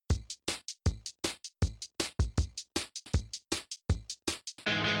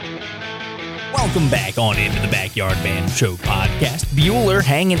welcome back on into the Backyard Band Show podcast. Bueller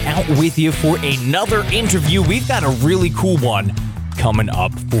hanging out with you for another interview. We've got a really cool one coming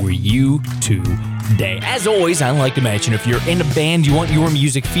up for you today. As always, I like to mention if you're in a band, you want your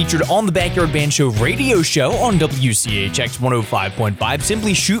music featured on the Backyard Band Show radio show on WCHX 105.5,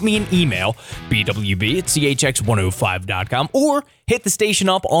 simply shoot me an email, bwb@chx105.com, or hit the station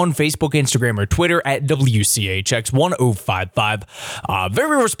up on Facebook, Instagram, or Twitter at WCHX1055.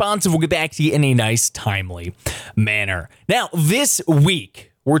 Very responsive. We'll get back to you in a nice, timely manner. Now, this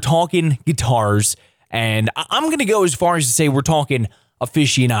week, we're talking guitars, and I'm going to go as far as to say we're talking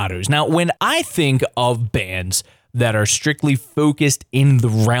aficionados. Now, when I think of bands that are strictly focused in the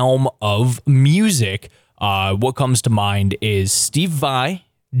realm of music, what comes to mind is Steve Vai,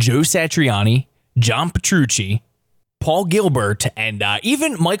 Joe Satriani, John Petrucci, Paul Gilbert, and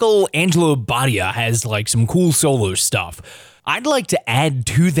even Michael Angelo Badia has like some cool solo stuff. I'd like to add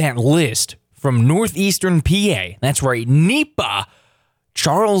to that list from Northeastern PA, that's right, NEPA,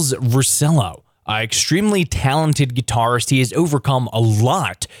 Charles Russello. Extremely talented guitarist. He has overcome a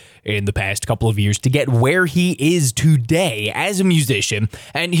lot in the past couple of years to get where he is today as a musician,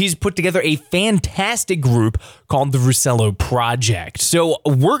 and he's put together a fantastic group called the Russello Project. So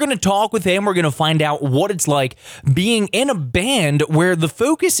we're going to talk with him. We're going to find out what it's like being in a band where the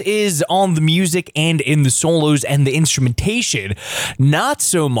focus is on the music and in the solos and the instrumentation, not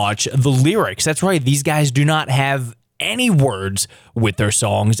so much the lyrics. That's right, these guys do not have any words with their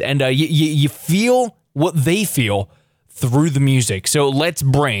songs, and you feel what they feel through the music. So let's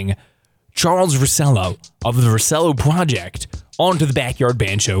bring Charles Russello of the Russello Project onto the Backyard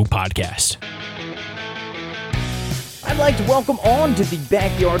Band Show podcast. I'd like to welcome on to the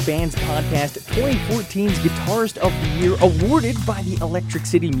Backyard Bands podcast 2014's Guitarist of the Year, awarded by the Electric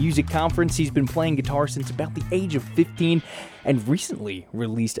City Music Conference. He's been playing guitar since about the age of 15 and recently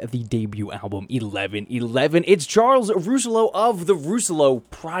released the debut album 1111. It's Charles Russello of the Russello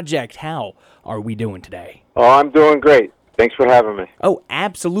Project. How are we doing today? Oh, I'm doing great. Thanks for having me. Oh,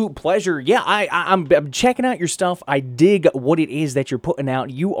 absolute pleasure. Yeah, I'm checking out your stuff. I dig what it is that you're putting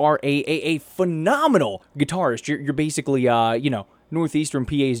out. You are a phenomenal guitarist. You're basically, Northeastern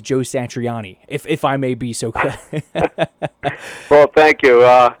PA's Joe Satriani, if I may be so clear. Well, thank you.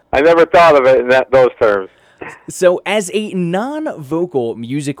 I never thought of it in those terms. So, as a non-vocal,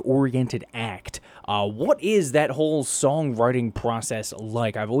 music-oriented act, what is that whole songwriting process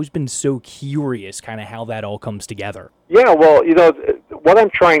like? I've always been so curious kind of how that all comes together. Yeah, well, what I'm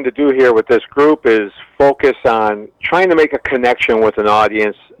trying to do here with this group is focus on trying to make a connection with an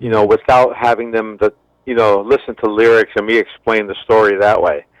audience, without having them listen to lyrics and me explain the story that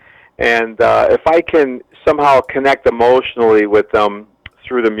way. And if I can somehow connect emotionally with them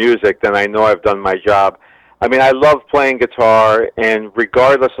through the music, then I know I've done my job. I mean, I love playing guitar, and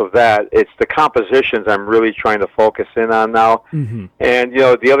regardless of that, it's the compositions I'm really trying to focus in on now. Mm-hmm. And,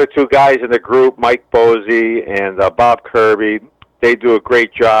 the other two guys in the group, Mike Bosey and Bob Kirby, they do a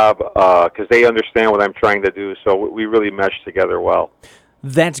great job because they understand what I'm trying to do, so we really mesh together well.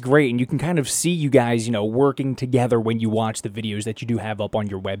 That's great, and you can kind of see you guys, working together when you watch the videos that you do have up on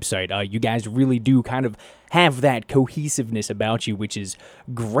your website. You guys really do kind of have that cohesiveness about you, which is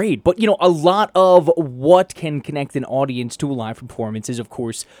great. But, a lot of what can connect an audience to a live performance is, of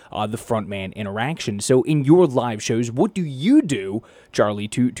course, the frontman interaction. So in your live shows, what do you do, Charlie,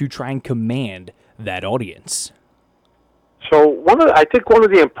 to try and command that audience? So I think one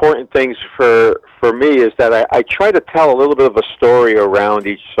of the important things for me is that I try to tell a little bit of a story around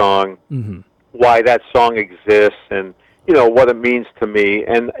each song, mm-hmm. why that song exists, and what it means to me.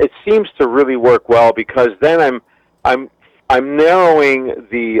 And it seems to really work well because then I'm narrowing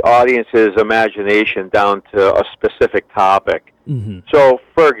the audience's imagination down to a specific topic. Mm-hmm. So,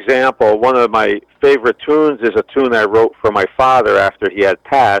 for example, one of my favorite tunes is a tune I wrote for my father after he had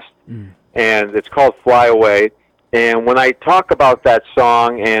passed, and it's called "Fly Away." And when I talk about that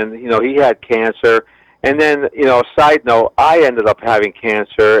song, and, he had cancer, and then, side note, I ended up having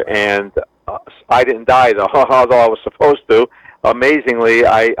cancer, and I didn't die, though, although I was supposed to. Amazingly,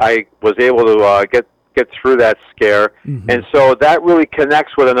 I was able to get through that scare. Mm-hmm. And so that really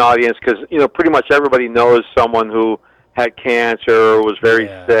connects with an audience because, pretty much everybody knows someone who had cancer or was very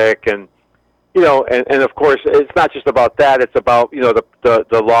sick. And, and of course, it's not just about that. It's about,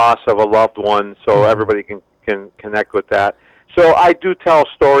 the loss of a loved one, so everybody can connect with that. So I do tell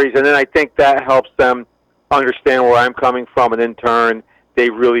stories, and then I think that helps them understand where I'm coming from, and in turn, they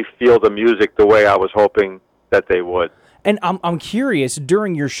really feel the music the way I was hoping that they would. And I'm curious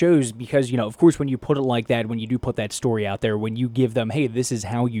during your shows because, of course, when you put it like that, when you do put that story out there, when you give them, hey, this is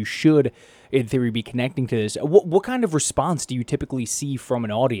how you should, in theory, be connecting to this, what kind of response do you typically see from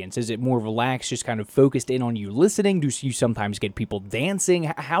an audience? Is it more relaxed, just kind of focused in on you listening? Do you sometimes get people dancing?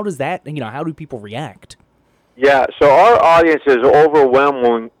 How does that, how do people react? Yeah, so our audiences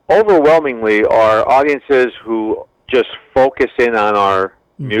overwhelmingly are audiences who just focus in on our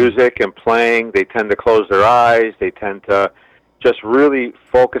music and playing. They tend to close their eyes. They tend to just really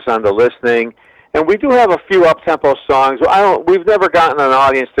focus on the listening. And we do have a few up-tempo songs. We've never gotten an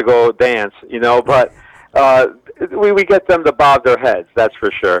audience to go dance, but we get them to bob their heads, that's for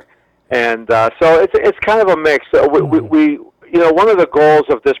sure. And so it's kind of a mix. We one of the goals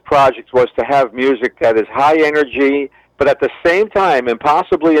of this project was to have music that is high energy, but at the same time, and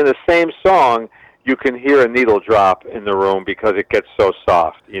possibly in the same song, you can hear a needle drop in the room because it gets so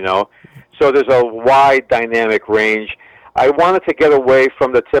soft, So there's a wide dynamic range. I wanted to get away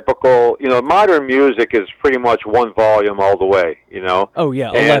from the typical, modern music is pretty much one volume all the way, Oh, yeah,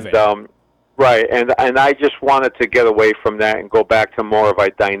 11. And, right, and I just wanted to get away from that and go back to more of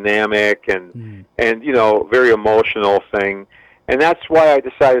a dynamic and very emotional thing. And that's why I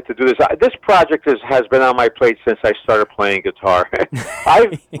decided to do this. This project has been on my plate since I started playing guitar.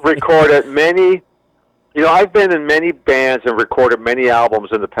 I've recorded many... I've been in many bands and recorded many albums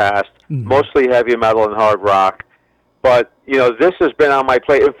in the past, mostly heavy metal and hard rock. But, this has been on my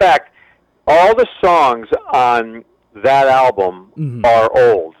plate. In fact, all the songs on that album are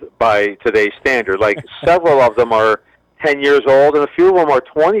old by today's standard. Like, several of them are 10 years old, and a few of them are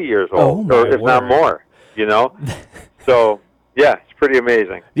 20 years old, or if not more, So, yeah, it's pretty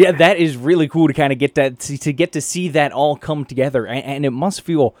amazing. Yeah, that is really cool to kind of get that, to get to see that all come together. And it must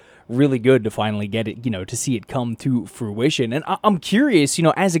feel really good to finally get it, to see it come to fruition. And I'm curious,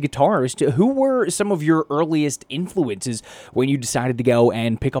 as a guitarist, who were some of your earliest influences when you decided to go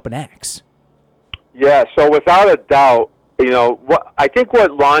and pick up an axe? Yeah, so without a doubt, I think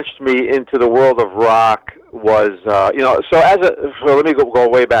what launched me into the world of rock was, so let me go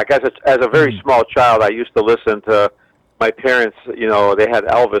way back. As a very small child, I used to listen to my parents, they had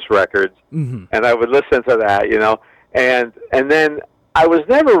Elvis records, and I would listen to that, and then I was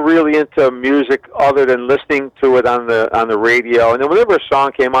never really into music other than listening to it on the radio. And then whenever a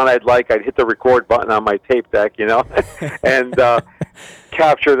song came on I'd hit the record button on my tape deck, and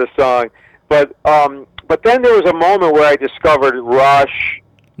capture the song. But then there was a moment where I discovered Rush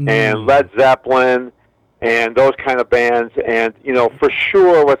and Led Zeppelin and those kind of bands. And, for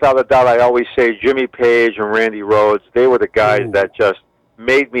sure, without a doubt, I always say Jimmy Page and Randy Rhoads, they were the guys that just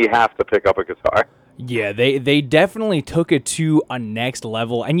made me have to pick up a guitar. Yeah, they definitely took it to a next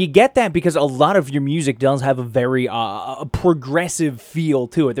level, and you get that because a lot of your music does have a very progressive feel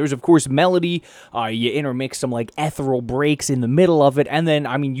to it. There's, of course, melody, you intermix some, ethereal breaks in the middle of it, and then,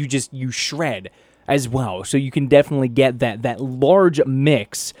 you shred as well, so you can definitely get that large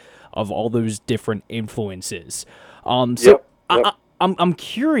mix of all those different influences. Yep. I'm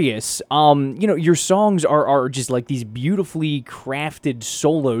curious, your songs are just like these beautifully crafted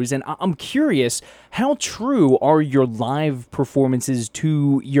solos, and I'm curious, how true are your live performances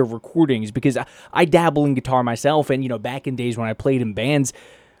to your recordings? Because I dabble in guitar myself, and, back in days when I played in bands,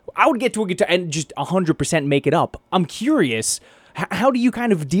 I would get to a guitar and just 100% make it up. I'm curious, how do you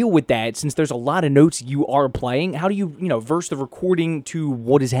kind of deal with that, since there's a lot of notes you are playing? How do you, verse the recording to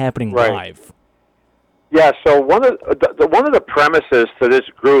what is happening live? Yeah, so one of the premises to this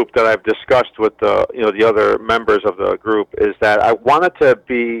group that I've discussed with the other members of the group is that I wanted to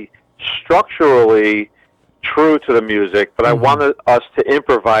be structurally true to the music, but I wanted us to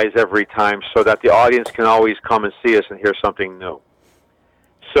improvise every time so that the audience can always come and see us and hear something new.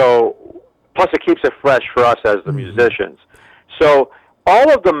 So, plus it keeps it fresh for us as the musicians. So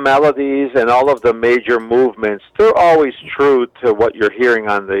all of the melodies and all of the major movements, they're always true to what you're hearing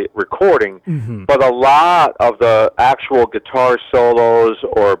on the recording, but a lot of the actual guitar solos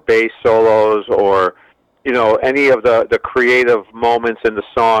or bass solos or, any of the creative moments in the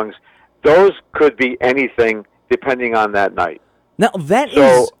songs, those could be anything depending on that night. Now,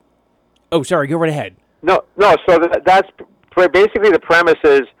 oh, sorry, go right ahead. No, so that's basically the premise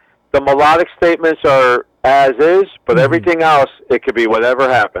is the melodic statements are as is, but everything else, it could be whatever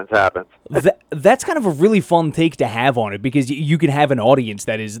happens. That's kind of a really fun take to have on it, because you can have an audience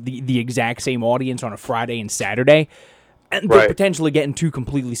that is the exact same audience on a Friday and Saturday, and they're potentially getting two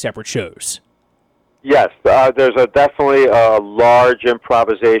completely separate shows. Yes, there's definitely a large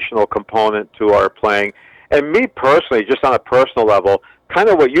improvisational component to our playing. And me personally, just on a personal level, kind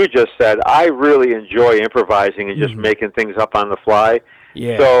of what you just said, I really enjoy improvising and just making things up on the fly.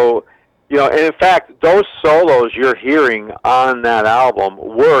 Yeah. So, And in fact, those solos you're hearing on that album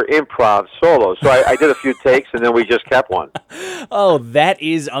were improv solos. So I did a few takes, and then we just kept one. Oh, that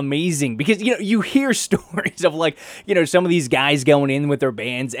is amazing, because you hear stories of some of these guys going in with their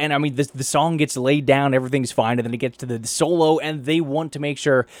bands, and I mean the song gets laid down, everything's fine, and then it gets to the solo, and they want to make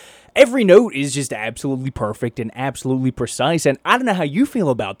sure every note is just absolutely perfect and absolutely precise. And I don't know how you feel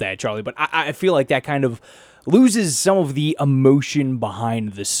about that, Charlie, but I feel like that kind of loses some of the emotion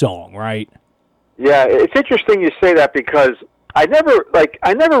behind the song, right? Yeah, it's interesting you say that, because I never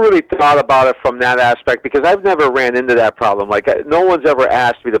really thought about it from that aspect, because I've never ran into that problem. No one's ever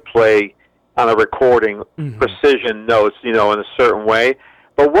asked me to play on a recording precision notes, in a certain way.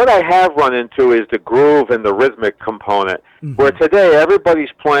 But what I have run into is the groove and the rhythmic component, where today everybody's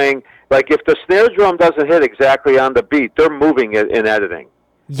playing, if the snare drum doesn't hit exactly on the beat, they're moving it in editing.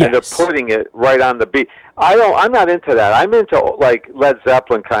 Yes. And they're putting it right on the beat. I'm not into that. I'm into Led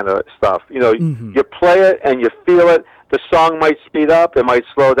Zeppelin kind of stuff. You play it and you feel it. The song might speed up, it might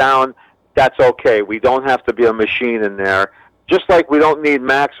slow down. That's okay. We don't have to be a machine in there. Just like we don't need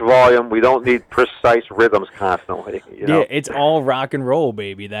max volume, we don't need precise rhythms constantly. Yeah, it's all rock and roll,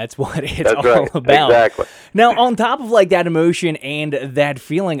 baby. That's what it's all right. about. Exactly. Now, on top of that emotion and that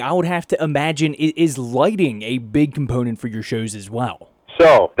feeling, I would have to imagine is lighting a big component for your shows as well.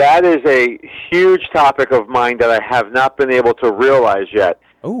 So that is a huge topic of mine that I have not been able to realize yet.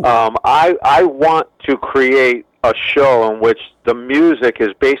 I want to create a show in which the music is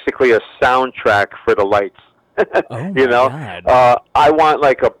basically a soundtrack for the lights. God. I want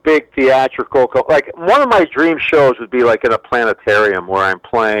a big theatrical, one of my dream shows would be in a planetarium where I'm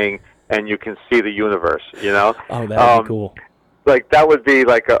playing and you can see the universe. Oh, that would be cool. That would be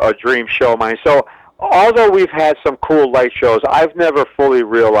a dream show of mine. So, although we've had some cool light shows, I've never fully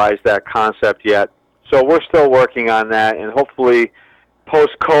realized that concept yet. So we're still working on that, and hopefully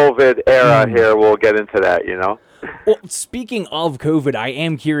post-COVID era here, we'll get into that, Well, speaking of COVID, I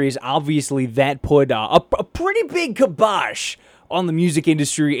am curious. Obviously, that put a pretty big kibosh on the music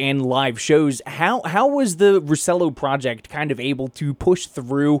industry and live shows. How was the Russello project kind of able to push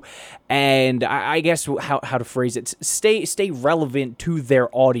through and I guess how to phrase it, stay relevant to their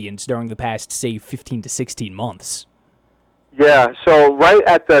audience during the past, say, 15 to 16 months? Yeah, so right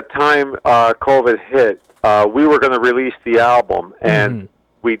at the time COVID hit, we were going to release the album, and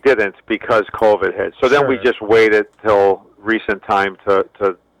we didn't because COVID hit. So then we just waited till recent time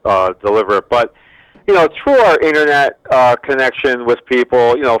to deliver it. But through our internet connection with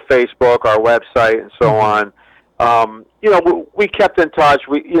people, Facebook, our website, and so on, we kept in touch.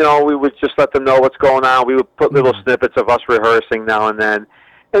 We would just let them know what's going on. We would put little snippets of us rehearsing now and then.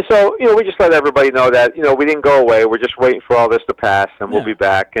 And so, we just let everybody know that, we didn't go away. We're just waiting for all this to pass, and we'll be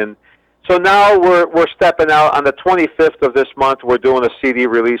back. And so now we're stepping out. On the 25th of this month, we're doing a CD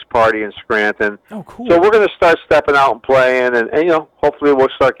release party in Scranton. Oh, cool. So we're going to start stepping out and playing, and hopefully we'll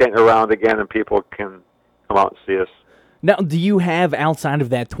start getting around again and people can come out and see us. Now, do you have, outside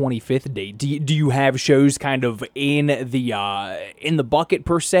of that 25th date, do you have shows kind of in the bucket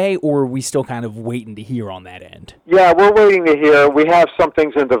per se, or are we still kind of waiting to hear on that end? Yeah, we're waiting to hear. We have some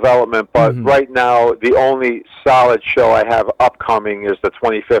things in development, but right now the only solid show I have upcoming is the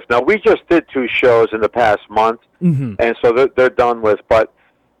 25th. Now, we just did 2 shows in the past month, and so they're done with, but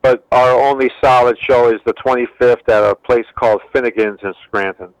our only solid show is the 25th at a place called Finnegan's in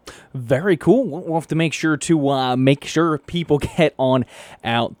Scranton. Very cool. We'll have to make sure people get on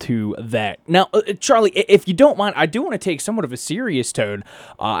out to that. Now, Charlie, if you don't mind, I do want to take somewhat of a serious tone.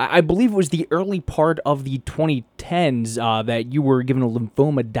 I believe it was the early part of the 2010s that you were given a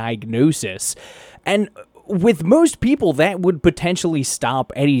lymphoma diagnosis. And with most people, that would potentially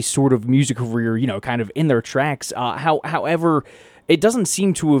stop any sort of music career, kind of in their tracks. However, it doesn't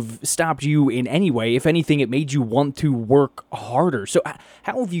seem to have stopped you in any way. If anything, it made you want to work harder. So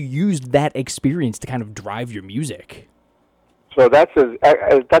how have you used that experience to kind of drive your music? So that's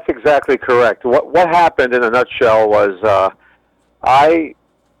exactly correct. What happened in a nutshell was I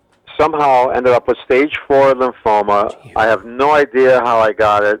somehow ended up with stage 4 lymphoma. I have no idea how I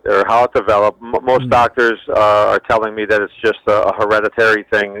got it or how it developed. Most doctors are telling me that it's just a hereditary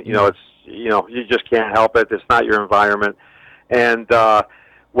thing. You just can't help it. It's not your environment. And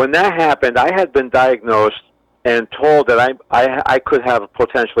when that happened, I had been diagnosed and told that I could have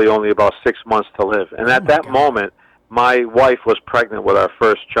potentially only about 6 months to live. And at that moment, my wife was pregnant with our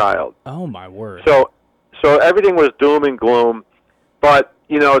first child. Oh, my word. So everything was doom and gloom. But,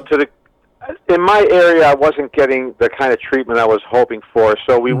 in my area, I wasn't getting the kind of treatment I was hoping for.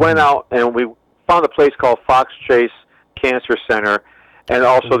 So we went out and we found a place called Fox Chase Cancer Center and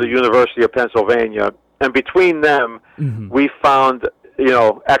also the University of Pennsylvania. And between them, we found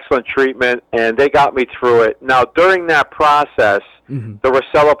excellent treatment, and they got me through it. Now, during that process, the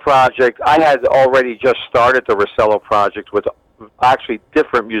Russello project, I had already just started the Russello project with actually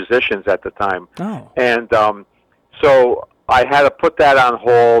different musicians at the time. Oh. And so I had to put that on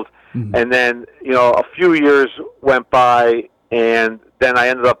hold, and then, a few years went by, and then I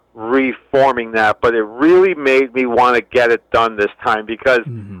ended up reforming that, but it really made me want to get it done this time because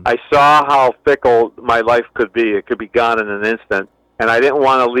I saw how fickle my life could be. It could be gone in an instant, and I didn't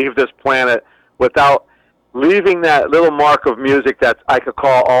want to leave this planet without leaving that little mark of music that I could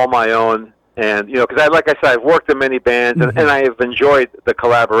call all my own. And, because like I said, I've worked in many bands, and I have enjoyed the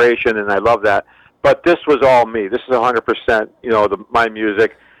collaboration, and I love that. But this was all me. This is 100%, my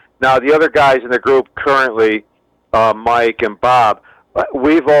music. Now, the other guys in the group currently, Mike and Bob,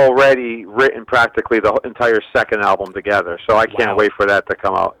 we've already written practically the entire second album together. So I can't wait for that to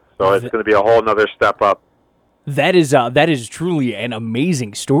come out. So it's going to be a whole nother step up. That is truly an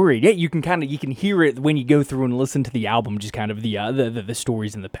amazing story. Yeah, you can hear it when you go through and listen to the album. Just kind of the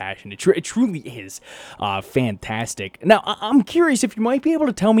stories and the passion. It truly is fantastic. Now, I'm curious if you might be able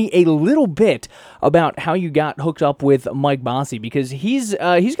to tell me a little bit about how you got hooked up with Mike Bossy, because he's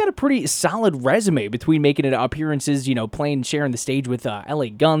got a pretty solid resume between making it appearances, sharing the stage with LA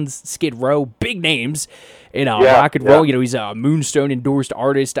Guns, Skid Row, big names in rock and roll. He's a Moonstone endorsed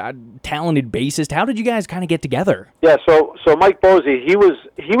artist, talented bassist. How did you guys kind of get together? Yeah, so Mike Bossy, he was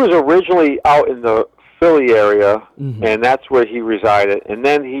originally out in the Philly area, and that's where he resided. And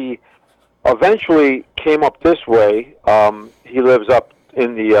then he eventually came up this way. He lives up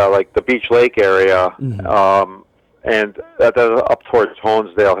in the the Beach Lake area, and up towards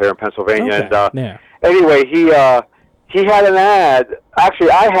Honesdale here in Pennsylvania. Okay. And anyway, he had an ad.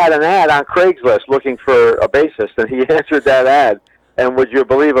 Actually, I had an ad on Craigslist looking for a bassist, and he answered that ad. And would you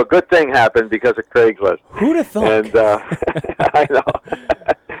believe a good thing happened because of Craigslist? Who'd have thought? And I know.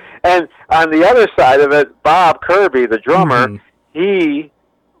 And on the other side of it, Bob Kirby, the drummer, he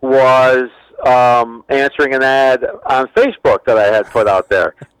was answering an ad on Facebook that I had put out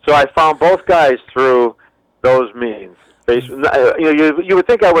there. So I found both guys through those means. You would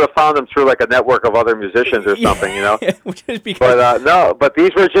think I would have found them through like a network of other musicians or something, But no, but these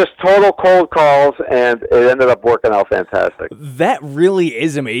were just total cold calls, and it ended up working out fantastic. That really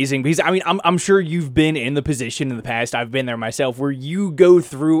is amazing, because I'm sure you've been in the position in the past, I've been there myself, where you go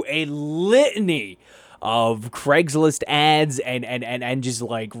through a litany of Craigslist ads and just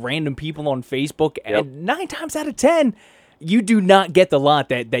like random people on Facebook, and 9 times out of 10, you do not get the lot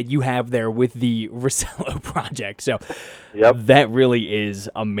that you have there with the Russello project. So that really is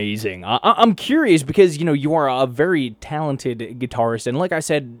amazing. I'm curious because, you are a very talented guitarist. And like I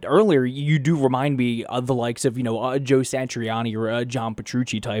said earlier, you do remind me of the likes of, a Joe Satriani or a John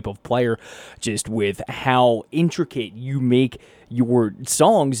Petrucci type of player, just with how intricate you make your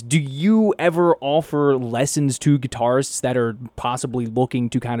songs. Do you ever offer lessons to guitarists that are possibly looking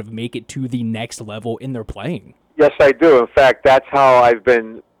to kind of make it to the next level in their playing? Yes, I do. In fact, that's how I've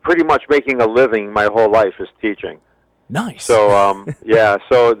been pretty much making a living my whole life, is teaching. Nice. So,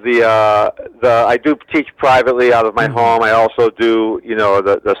 so I do teach privately out of my home. I also do,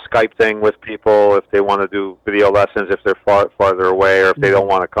 the Skype thing with people if they want to do video lessons, if they're farther away, or if they don't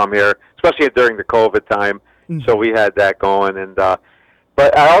want to come here, especially during the COVID time. So we had that going. And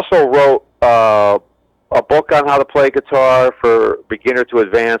but I also wrote a book on how to play guitar for beginner to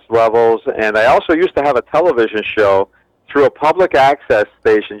advanced levels, and I also used to have a television show through a public access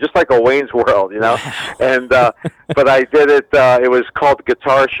station, just like a Wayne's World, And but I did it. It was called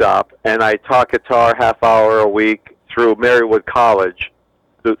Guitar Shop, and I taught guitar half hour a week through Marywood College,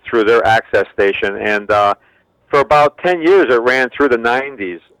 through their access station, and for about 10 years it ran through the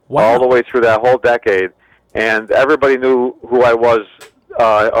 90s, all the way through that whole decade, and everybody knew who I was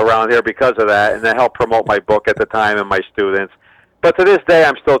around here because of that, and that helped promote my book at the time and my students. But to this day,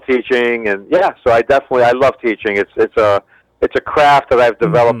 I'm still teaching, and so I love teaching. It's a craft that I've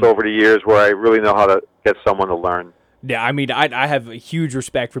developed over the years where I really know how to get someone to learn. Yeah, I have a huge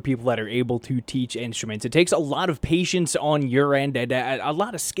respect for people that are able to teach instruments. It takes a lot of patience on your end and a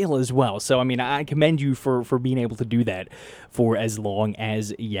lot of skill as well. So, I commend you for being able to do that for as long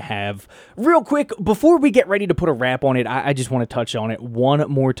as you have. Real quick, before we get ready to put a wrap on it, I just want to touch on it one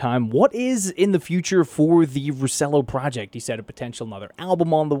more time. What is in the future for the Russello project? You said a potential another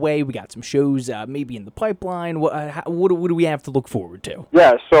album on the way. We got some shows maybe in the pipeline. What do we have to look forward to?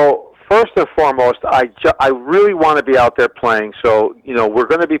 Yeah, so first and foremost, I really want to be out there playing. So, we're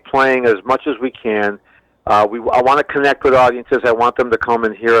going to be playing as much as we can. I want to connect with audiences. I want them to come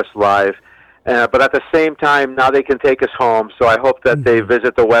and hear us live. But at the same time, now they can take us home. So I hope that they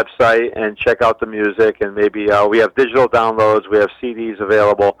visit the website and check out the music. And maybe we have digital downloads. We have CDs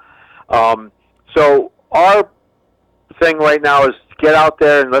available. So our thing right now is get out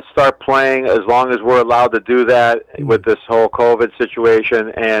there and let's start playing as long as we're allowed to do that with this whole COVID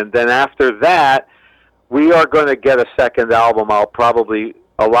situation. And then after that, we are going to get a second album out probably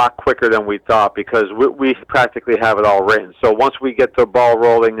a lot quicker than we thought because we practically have it all written. So once we get the ball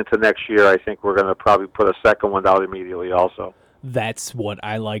rolling into next year, I think we're going to probably put a second one out immediately also. That's what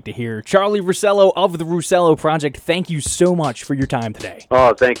I like to hear. Charlie Russello of the Russello Project, thank you so much for your time today.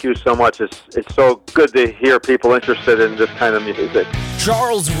 Oh, thank you so much. It's so good to hear people interested in this kind of music.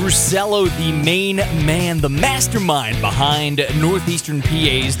 Charles Russello, the main man, the mastermind behind Northeastern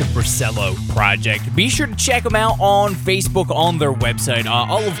PA's The Russello Project. Be sure to check them out on Facebook, on their website.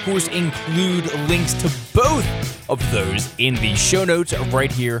 I'll, of course, include links to both of those in the show notes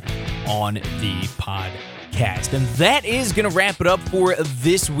right here on the podcast. And that is going to wrap it up for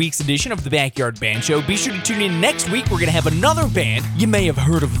this week's edition of the Backyard Band Show. Be sure to tune in next week. We're going to have another band. You may have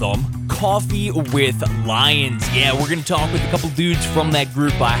heard of them. Coffee with Lions. Yeah, we're going to talk with a couple dudes from that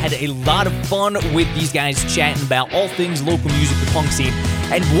group. I had a lot of fun with these guys chatting about all things local music, the punk scene,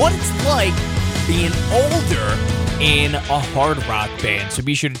 and what it's like being older in a hard rock band. So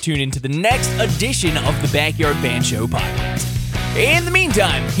be sure to tune into the next edition of the Backyard Band Show podcast. In the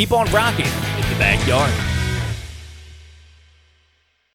meantime, keep on rocking in the backyard.